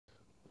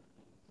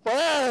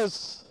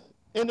says,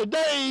 in the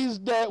days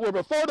that were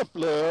before the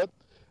flood,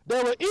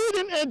 they were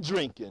eating and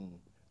drinking,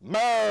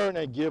 marrying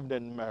and giving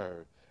in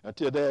marriage,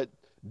 until that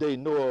day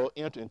Noah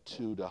entered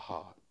into the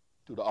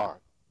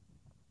ark.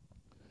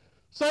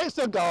 Saints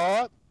of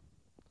God,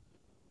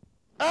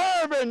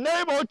 every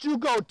neighborhood you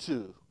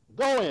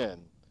go in,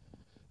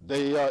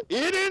 they are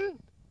eating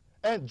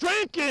and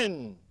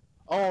drinking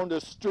on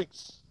the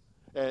streets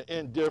and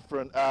in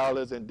different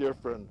alleys and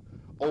different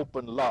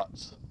open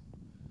lots.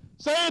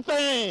 Same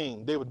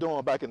thing they were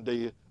doing back in the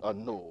day of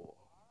Noah.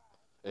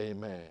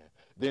 Amen.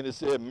 Then it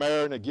said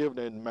marrying and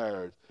giving in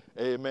marriage.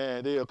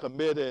 Amen. They are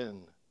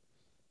committing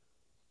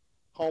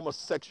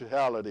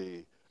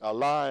homosexuality,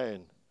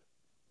 allowing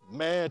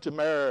man to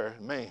marry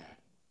man,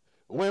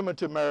 women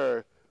to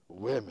marry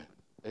women.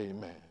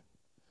 Amen.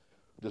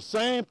 The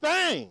same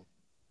thing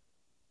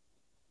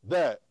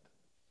that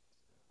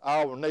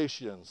our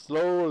nation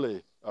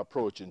slowly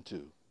approaching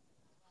to.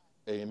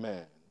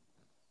 Amen.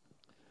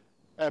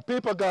 And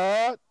people of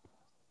God,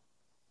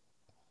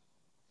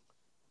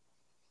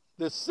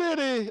 the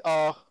city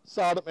of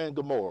Sodom and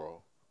Gomorrah,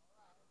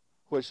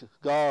 which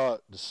God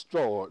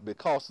destroyed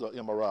because of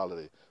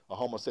immorality or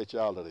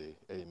homosexuality.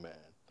 Amen.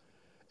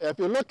 If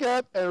you look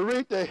at and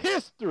read the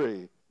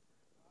history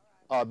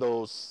of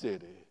those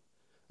cities,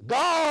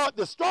 God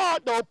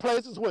destroyed those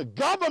places where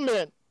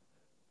government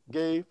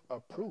gave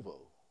approval.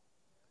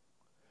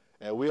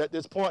 And we're at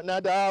this point now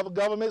that our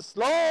government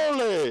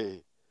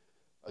slowly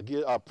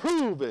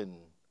approving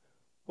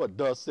what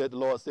thus said the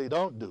Lord say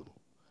don't do.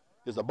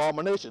 It's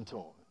abomination to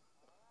them.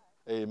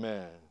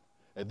 Amen.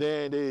 And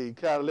then they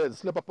kind of let it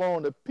slip up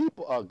on the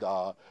people of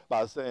God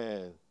by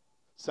saying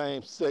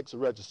same-sex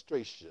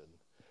registration.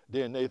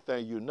 Then they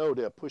think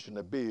they're pushing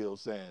the bill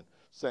saying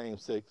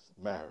same-sex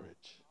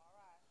marriage.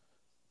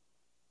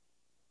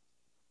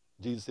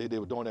 Jesus said they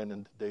were doing that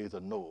in the days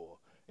of Noah,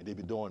 and they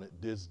be doing it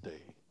this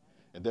day.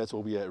 And that's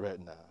where we at right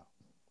now.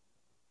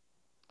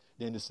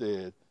 Then he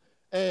said,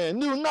 and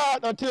knew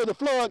not until the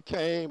flood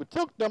came and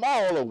took them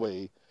all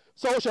away,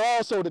 so shall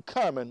also the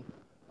coming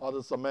of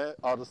the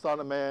Son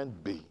of Man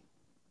be.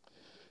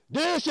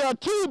 There shall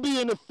two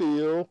be in the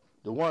field,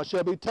 the one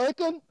shall be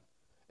taken,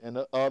 and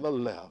the other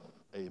left.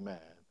 Amen.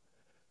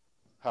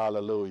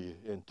 Hallelujah.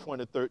 In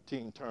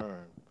 2013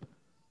 term,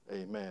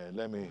 amen.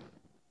 Let me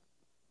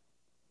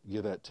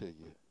give that to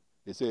you.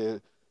 It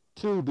said,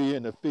 two be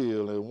in the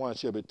field, and one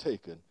shall be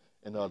taken,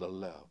 and the other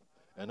left.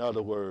 In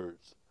other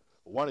words,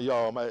 one of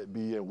y'all might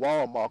be in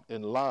Walmart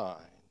in line,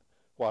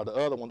 while the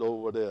other one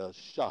over there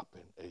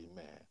shopping.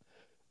 Amen.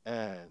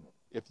 And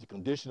if you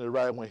condition it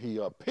right when he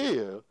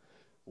appears,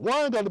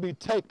 one going to be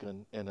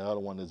taken and the other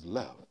one is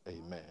left.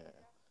 Amen.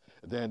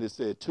 Then it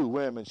said, two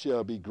women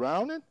shall be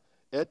grounded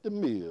at the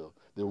mill.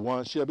 The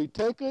one shall be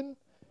taken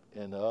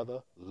and the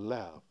other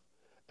left.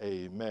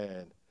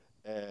 Amen.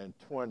 And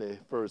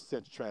 21st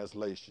century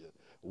translation.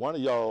 One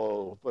of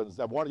y'all, for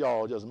example, one of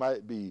y'all just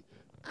might be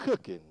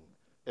cooking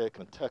at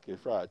Kentucky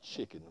Fried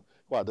Chicken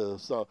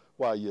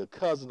while your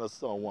cousin or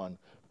someone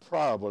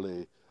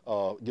probably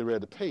get ready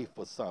to pay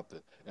for something.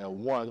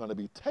 And one going to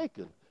be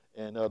taken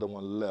and the other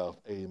one left.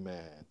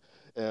 Amen.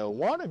 And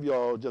one of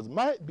y'all just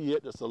might be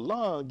at the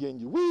salon getting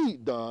your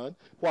weed done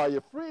while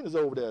your friend is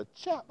over there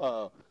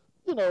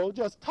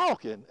just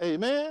talking.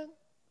 Amen.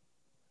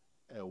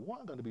 And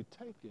one going to be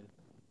taken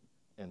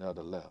and the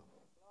other left.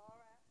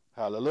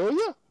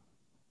 Hallelujah.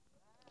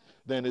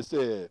 Then it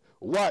said,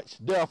 watch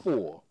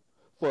therefore,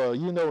 for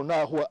you know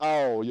not what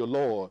hour your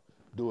Lord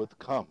doeth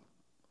come.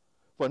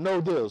 For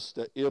know this,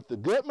 that if the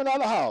goodman of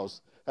the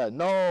house had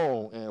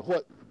known and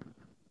what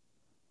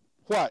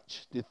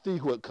watch the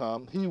thief would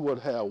come, he would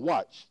have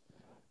watched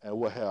and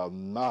would have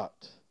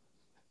not,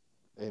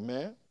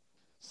 amen,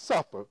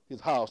 suffer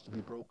his house to be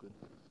broken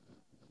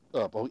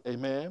up.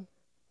 Amen.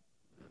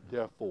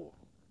 Therefore,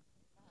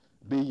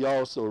 be ye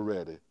also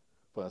ready,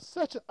 for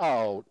such an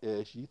hour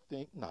as ye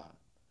think not,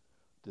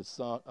 the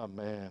Son of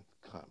Man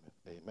cometh.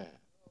 Amen.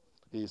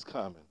 He's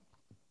coming.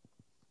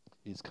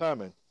 He's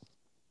coming.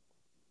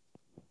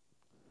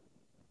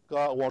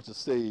 God wants to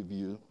save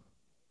you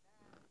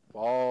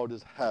for all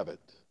this habit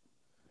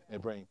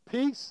and bring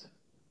peace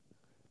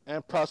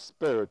and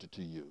prosperity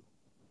to you.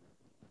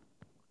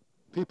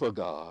 People of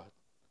God,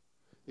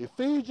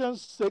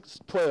 Ephesians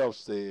 6:12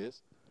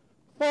 says,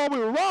 for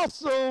we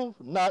wrestle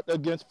not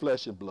against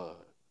flesh and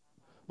blood,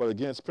 but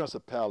against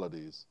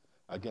principalities,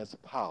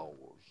 against powers,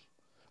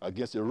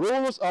 against the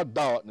rulers of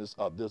darkness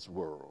of this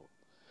world,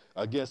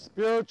 against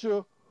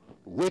spiritual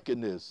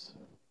wickedness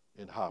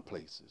in high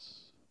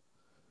places.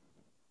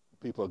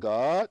 People of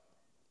God,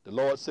 the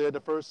Lord said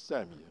in 1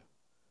 Samuel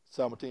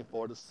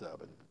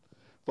 17:47,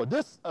 for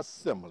this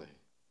assembly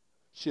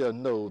shall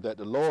know that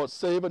the Lord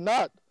saveth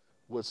not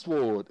with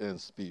sword and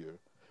spear,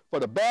 for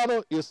the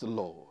battle is the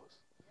Lord's.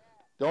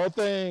 The only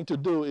thing to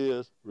do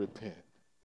is repent.